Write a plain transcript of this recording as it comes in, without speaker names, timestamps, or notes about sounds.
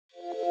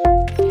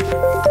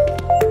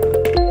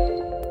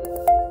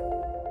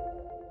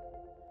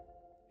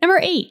Number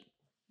 8.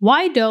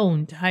 Why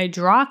don't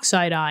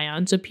hydroxide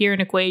ions appear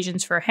in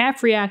equations for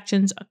half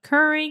reactions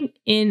occurring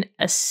in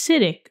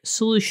acidic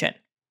solution?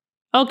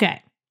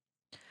 Okay,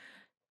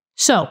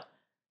 so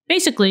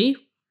basically,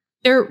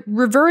 they're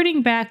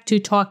reverting back to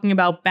talking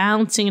about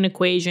balancing an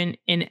equation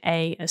in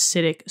an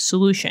acidic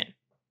solution.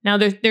 Now,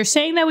 they're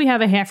saying that we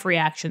have a half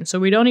reaction, so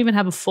we don't even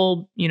have a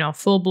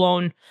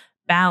full-blown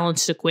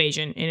balanced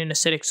equation in an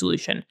acidic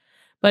solution.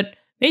 But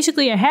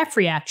basically, a half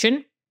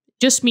reaction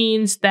just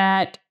means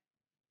that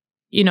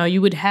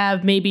you would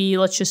have maybe,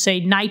 let's just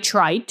say,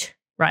 nitrite,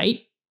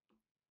 right?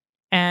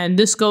 And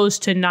this goes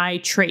to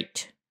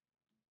nitrate.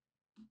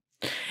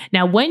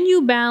 Now, when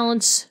you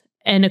balance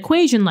an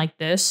equation like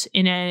this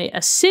in an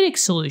acidic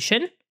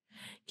solution,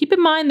 keep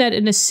in mind that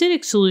an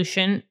acidic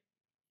solution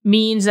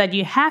means that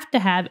you have to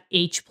have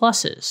H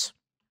pluses.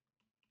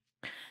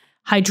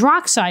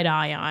 Hydroxide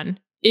ion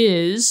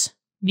is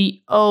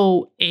the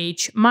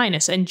OH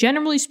minus, and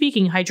generally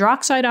speaking,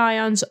 hydroxide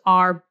ions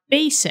are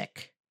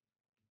basic.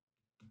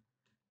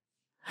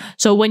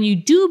 So when you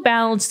do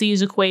balance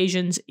these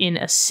equations in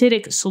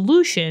acidic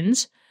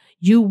solutions,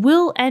 you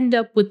will end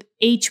up with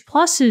H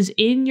pluses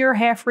in your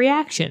half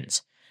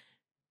reactions.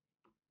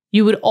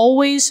 You would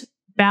always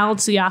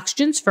balance the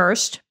oxygens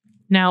first.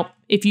 Now,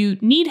 if you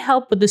need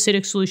help with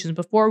acidic solutions,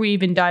 before we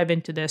even dive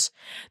into this,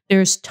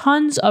 there's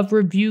tons of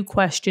review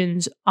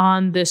questions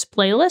on this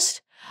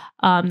playlist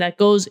that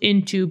goes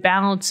into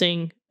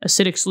balancing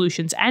acidic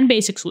solutions and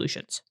basic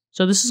solutions.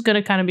 So this is going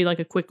to kind of be like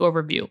a quick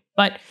overview,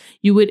 but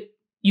you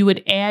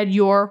would add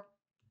your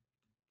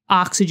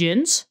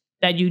oxygens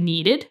that you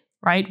needed,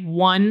 right?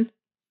 1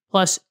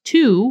 plus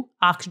 2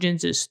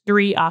 oxygens is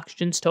 3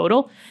 oxygens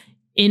total.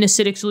 In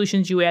acidic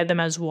solutions, you add them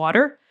as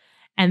water.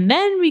 And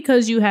then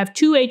because you have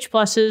 2 H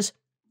pluses,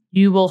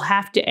 you will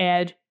have to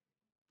add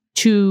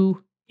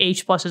 2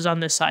 H pluses on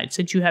this side.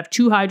 Since you have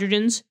 2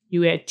 hydrogens,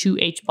 you add 2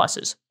 H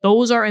pluses.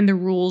 Those are in the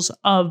rules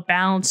of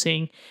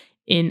balancing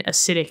in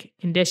acidic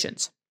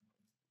conditions.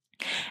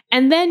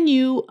 And then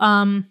you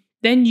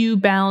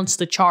balance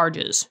the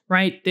charges,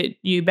 right? That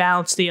you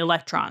balance the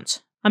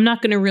electrons. I'm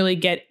not going to really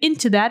get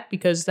into that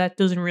because that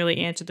doesn't really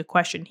answer the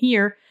question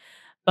here.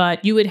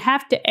 But you would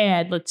have to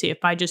add, let's see,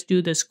 if I just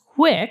do this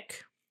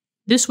quick,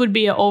 this would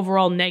be an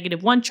overall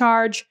 -1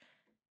 charge,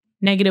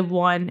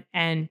 -1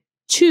 and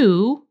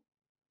 2.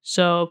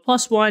 So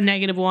 +1,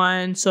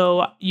 -1.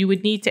 So you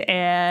would need to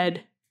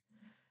add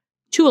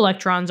 2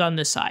 electrons on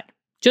this side,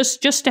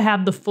 just to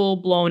have the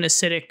full-blown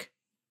acidic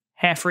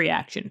half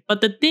reaction.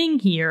 But the thing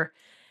here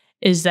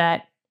is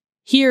that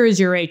here is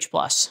your H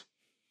plus.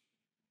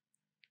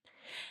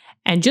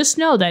 And just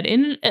know that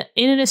in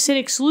an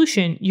acidic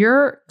solution,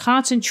 your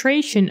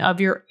concentration of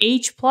your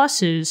H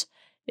pluses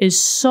is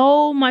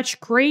so much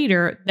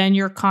greater than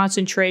your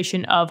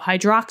concentration of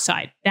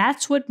hydroxide.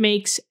 That's what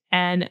makes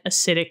an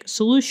acidic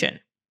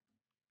solution.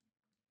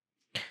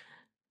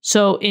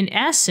 So in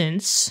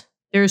essence,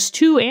 there's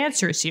 2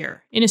 answers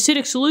here. In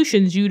acidic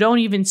solutions, you don't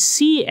even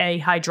see a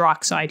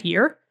hydroxide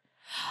here.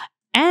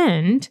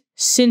 And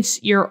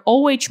since your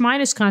OH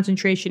minus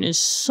concentration is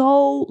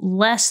so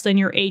less than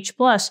your H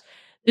plus,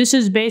 this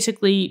is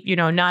basically,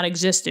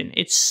 non-existent.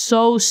 It's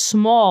so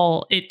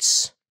small,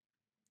 it's,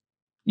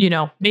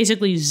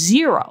 basically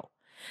 0.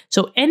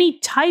 So any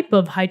type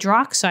of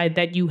hydroxide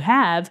that you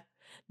have,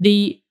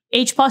 the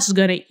H plus is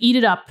going to eat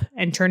it up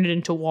and turn it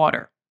into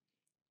water.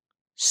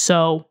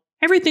 So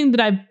everything that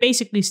I've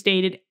basically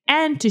stated,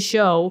 and to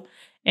show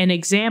an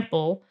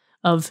example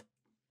of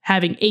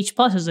having H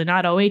pluses and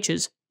not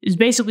OHs, is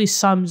basically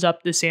sums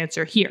up this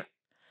answer here.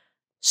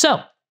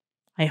 So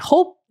I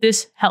hope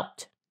this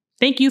helped.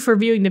 Thank you for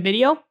viewing the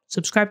video,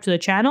 subscribe to the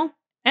channel,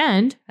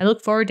 and I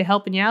look forward to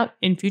helping you out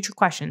in future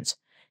questions.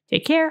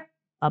 Take care.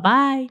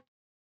 Bye-bye.